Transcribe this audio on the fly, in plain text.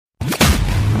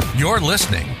You're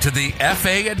listening to the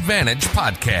FA Advantage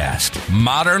podcast,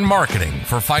 modern marketing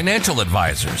for financial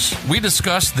advisors. We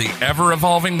discuss the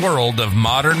ever-evolving world of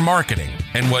modern marketing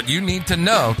and what you need to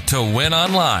know to win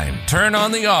online. Turn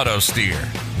on the auto steer,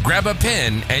 grab a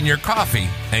pen and your coffee,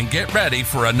 and get ready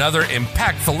for another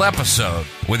impactful episode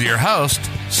with your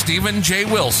host, Stephen J.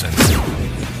 Wilson.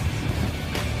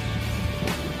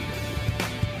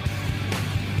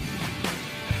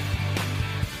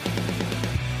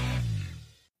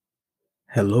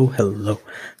 Hello.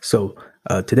 So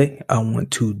today I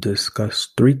want to discuss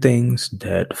 3 things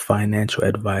that financial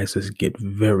advisors get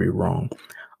very wrong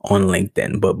on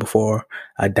LinkedIn. But before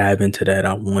I dive into that,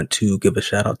 I want to give a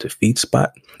shout out to FeedSpot.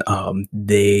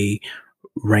 They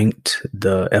ranked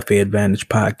the FA Advantage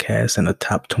podcast in the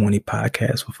top 20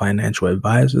 podcasts for financial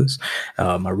advisors.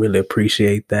 I really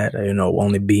appreciate that.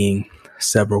 Only being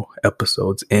several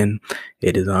episodes in,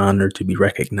 it is an honor to be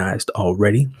recognized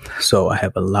already. So I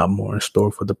have a lot more in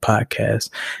store for the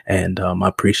podcast, and I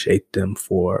appreciate them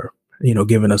for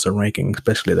giving us a ranking,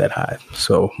 especially that high.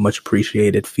 So much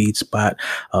appreciated, FeedSpot.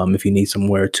 If you need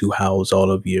somewhere to house all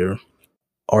of your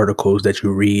articles that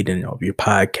you read and your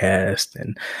podcast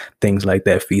and things like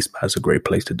that, FeedSpot is a great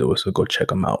place to do it. So go check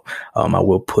them out. I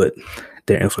will put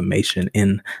their information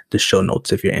in the show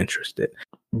notes if you're interested.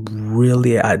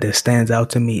 Really, that stands out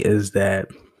to me is that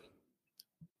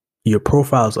your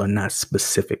profiles are not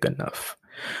specific enough.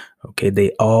 Okay,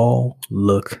 they all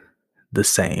look the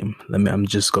same. I'm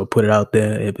just gonna put it out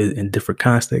there in different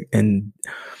context, and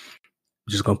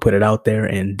just gonna put it out there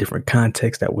in different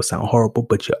contexts. That would sound horrible,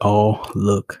 but you all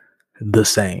look the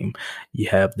same. You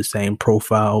have the same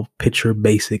profile picture,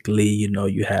 basically.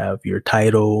 You have your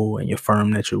title and your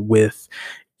firm that you're with.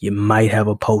 You might have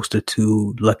a post or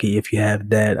two. Lucky if you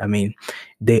have that.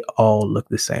 They all look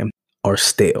the same or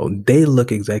stale. They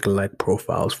look exactly like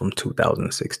profiles from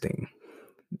 2016,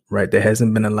 right? There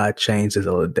hasn't been a lot of change.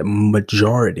 The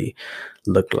majority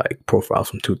look like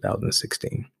profiles from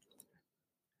 2016.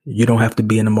 You don't have to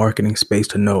be in the marketing space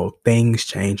to know things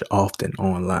change often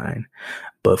online.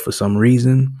 But for some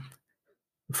reason,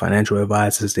 financial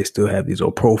advisors, they still have these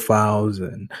old profiles,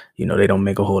 and they don't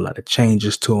make a whole lot of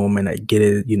changes to them. And I get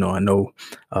it. I know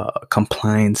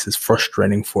compliance is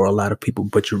frustrating for a lot of people,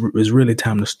 but it's really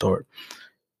time to start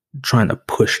trying to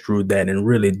push through that and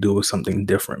really do something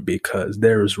different, because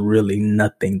there is really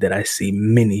nothing that I see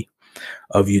many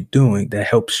of you doing that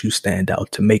helps you stand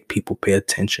out, to make people pay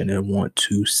attention and want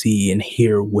to see and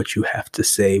hear what you have to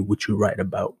say, what you write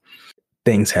about.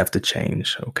 Things have to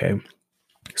change. Okay.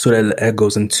 So that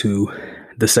goes into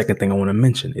the second thing I want to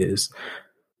mention is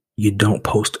you don't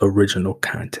post original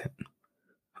content.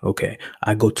 Okay.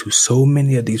 I go to so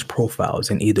many of these profiles,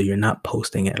 and either you're not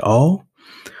posting at all,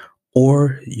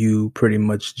 or you pretty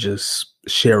much just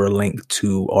share a link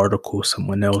to article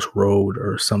someone else wrote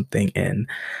or something. And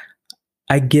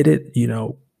I get it.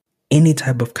 Any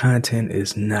type of content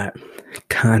is not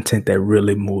content that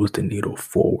really moves the needle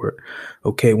forward.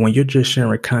 Okay. When you're just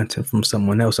sharing content from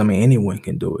someone else, anyone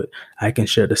can do it. I can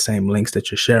share the same links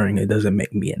that you're sharing. It doesn't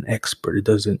make me an expert. It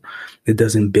doesn't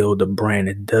build a brand.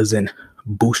 It doesn't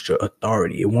boost your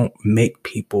authority. It won't make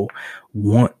people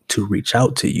want to reach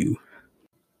out to you.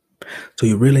 So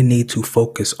you really need to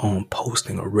focus on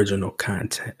posting original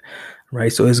content,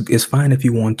 right? So it's fine if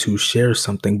you want to share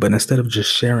something, but instead of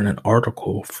just sharing an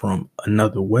article from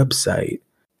another website,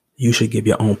 you should give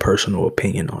your own personal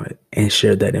opinion on it and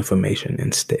share that information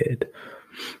instead.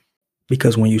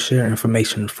 Because when you share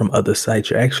information from other sites,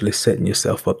 you're actually setting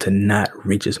yourself up to not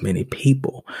reach as many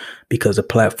people, because the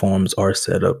platforms are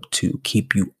set up to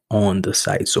keep you on the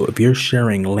site. So if you're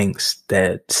sharing links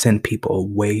that send people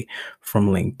away from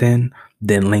LinkedIn,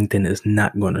 then LinkedIn is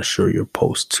not going to show your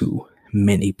post to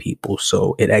many people.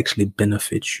 So it actually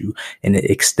benefits you, and it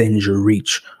extends your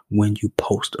reach when you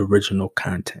post original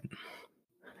content.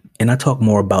 And I talk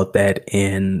more about that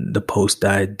in the post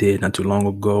that I did not too long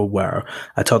ago, where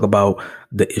I talk about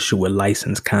the issue with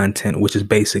licensed content, which is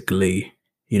basically,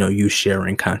 you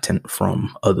sharing content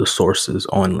from other sources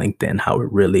on LinkedIn, how it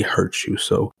really hurts you.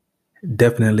 So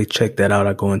definitely check that out.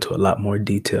 I go into a lot more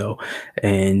detail,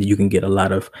 and you can get a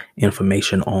lot of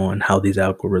information on how these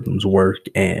algorithms work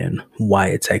and why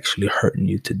it's actually hurting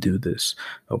you to do this.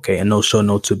 Okay. And those show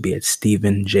notes will be at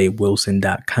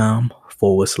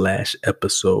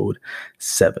stephenjwilson.com/episode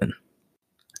 7.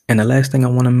 And the last thing I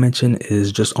want to mention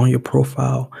is just on your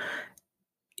profile,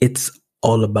 it's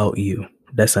all about you.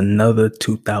 That's another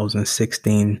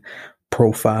 2016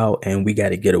 profile, and we got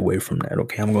to get away from that.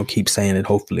 Okay. I'm going to keep saying it.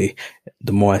 Hopefully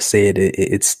the more I say it,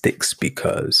 it sticks,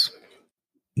 because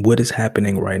what is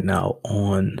happening right now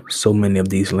on so many of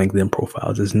these LinkedIn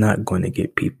profiles is not going to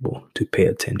get people to pay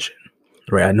attention,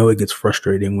 right? I know it gets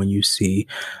frustrating when you see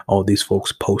all these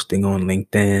folks posting on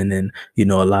LinkedIn, and,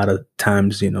 a lot of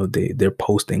times, they're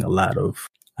posting a lot of,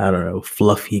 I don't know,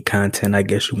 fluffy content, I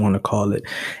guess you want to call it,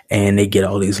 and they get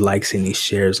all these likes and these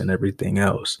shares and everything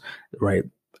else, right?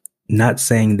 Not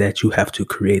saying that you have to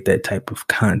create that type of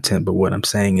content, but what I'm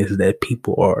saying is that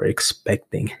people are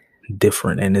expecting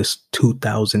different, and this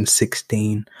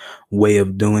 2016 way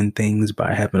of doing things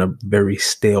by having a very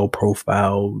stale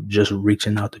profile, just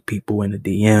reaching out to people in the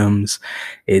DMs,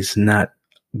 is not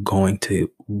going to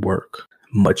work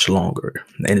much longer,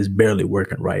 and it's barely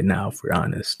working right now, if we're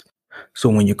honest. So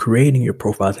when you're creating your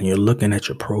profiles and you're looking at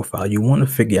your profile, you want to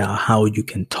figure out how you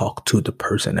can talk to the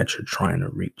person that you're trying to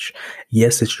reach.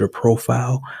 Yes, it's your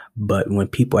profile, but when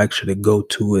people actually go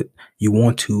to it, you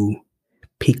want to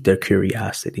pique their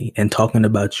curiosity, and talking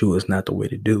about you is not the way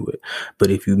to do it.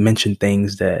 But if you mention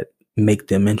things that make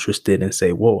them interested and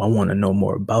say, whoa, I want to know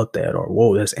more about that, or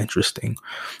whoa, that's interesting,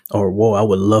 or whoa, I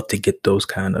would love to get those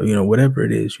kind of, whatever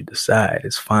it is you decide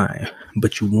is fine.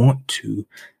 But you want to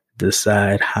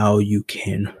decide how you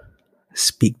can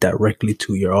speak directly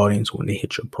to your audience when they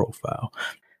hit your profile.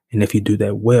 And if you do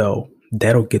that well,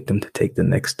 that'll get them to take the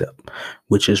next step,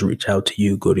 which is reach out to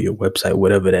you, go to your website,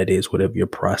 whatever that is, whatever your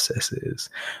process is.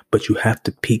 But you have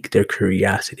to pique their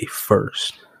curiosity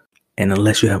first. And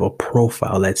unless you have a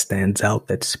profile that stands out,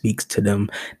 that speaks to them,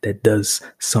 that does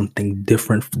something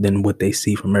different than what they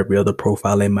see from every other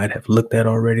profile they might have looked at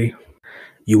already,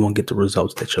 you won't get the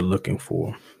results that you're looking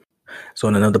for. So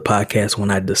in another podcast,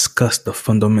 when I discussed the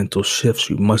fundamental shifts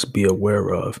you must be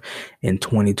aware of in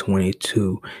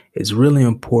 2022, it's really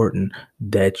important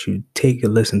that you take a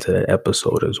listen to that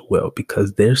episode as well,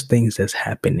 because there's things that's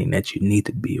happening that you need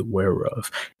to be aware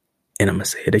of. And I'm going to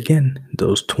say it again,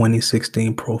 those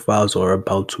 2016 profiles are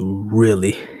about to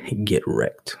really get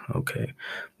wrecked, okay?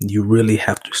 You really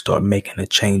have to start making a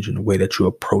change in the way that you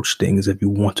approach things if you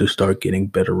want to start getting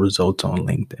better results on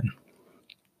LinkedIn.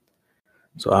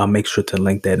 So I'll make sure to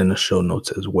link that in the show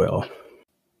notes as well.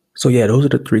 So yeah, those are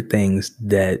the 3 things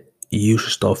that you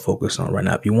should start focusing on right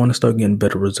now. If you want to start getting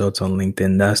better results on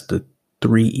LinkedIn, that's the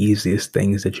 3 easiest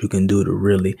things that you can do to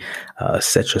really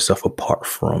set yourself apart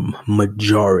from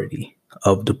majority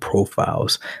of the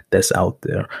profiles that's out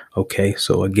there. Okay.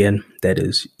 So again, that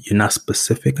is, you're not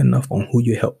specific enough on who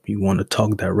you help. You want to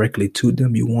talk directly to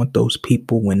them. You want those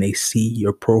people, when they see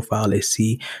your profile, they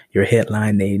see your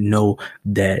headline, they know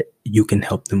that you can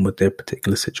help them with their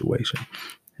particular situation.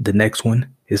 The next one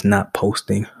is not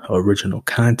posting original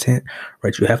content,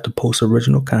 right? You have to post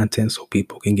original content so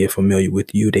people can get familiar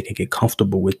with you. They can get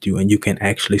comfortable with you, and you can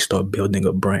actually start building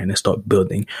a brand and start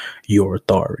building your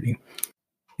authority.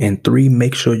 And 3,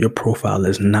 make sure your profile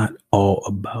is not all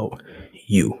about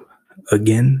you.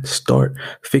 Again,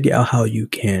 figure out how you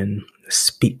can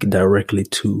speak directly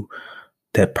to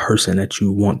that person that you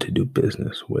want to do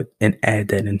business with, and add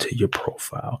that into your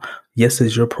profile. Yes,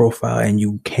 it's your profile and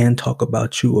you can talk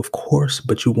about you, of course,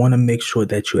 but you want to make sure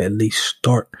that you at least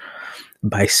start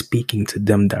by speaking to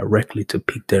them directly to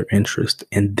pique their interest.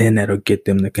 And then that'll get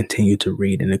them to continue to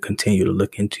read and to continue to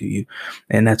look into you.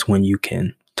 And that's when you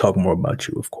can talk more about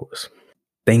you, of course.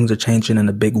 Things are changing in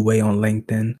a big way on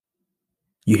LinkedIn.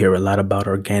 You hear a lot about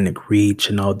organic reach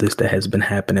and all this that has been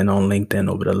happening on LinkedIn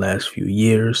over the last few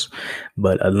years.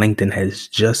 But LinkedIn has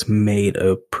just made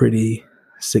a pretty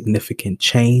significant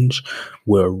change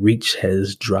where reach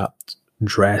has dropped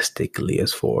drastically,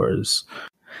 as far as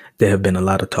there have been a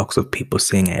lot of talks of people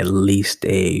seeing at least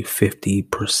a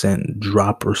 50%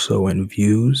 drop or so in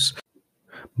views.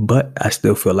 But I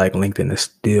still feel like LinkedIn is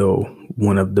still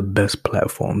one of the best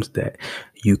platforms that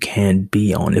you can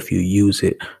be on if you use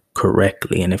it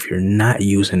correctly. And if you're not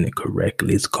using it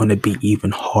correctly, it's going to be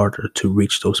even harder to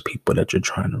reach those people that you're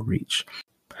trying to reach.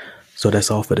 So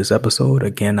that's all for this episode.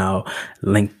 Again, I'll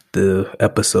link the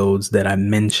episodes that I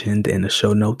mentioned in the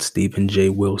show notes,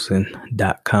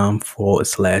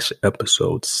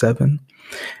 stephenjwilson.com/episode 7.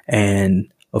 And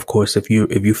of course, if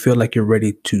you feel like you're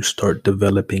ready to start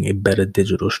developing a better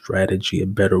digital strategy, a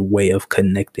better way of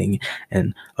connecting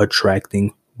and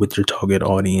attracting with your target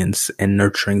audience and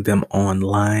nurturing them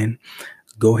online,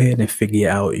 go ahead and figure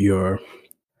out your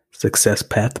success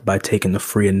path by taking the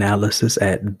free analysis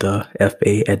at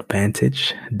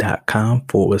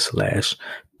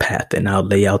thefaadvantage.com/path. And I'll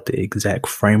lay out the exact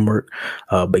framework,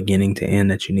 beginning to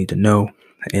end, that you need to know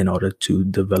in order to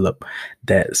develop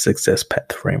that success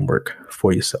path framework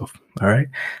for yourself. All right.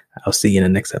 I'll see you in the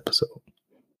next episode.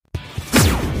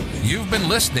 You've been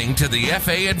listening to the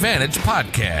FA Advantage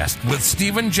podcast with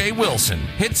Stephen J. Wilson.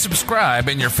 Hit subscribe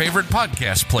in your favorite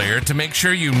podcast player to make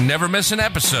sure you never miss an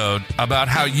episode about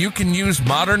how you can use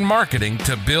modern marketing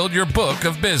to build your book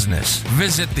of business.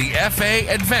 Visit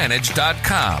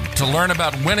thefaadvantage.com to learn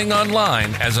about winning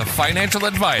online as a financial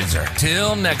advisor.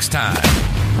 Till next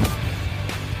time.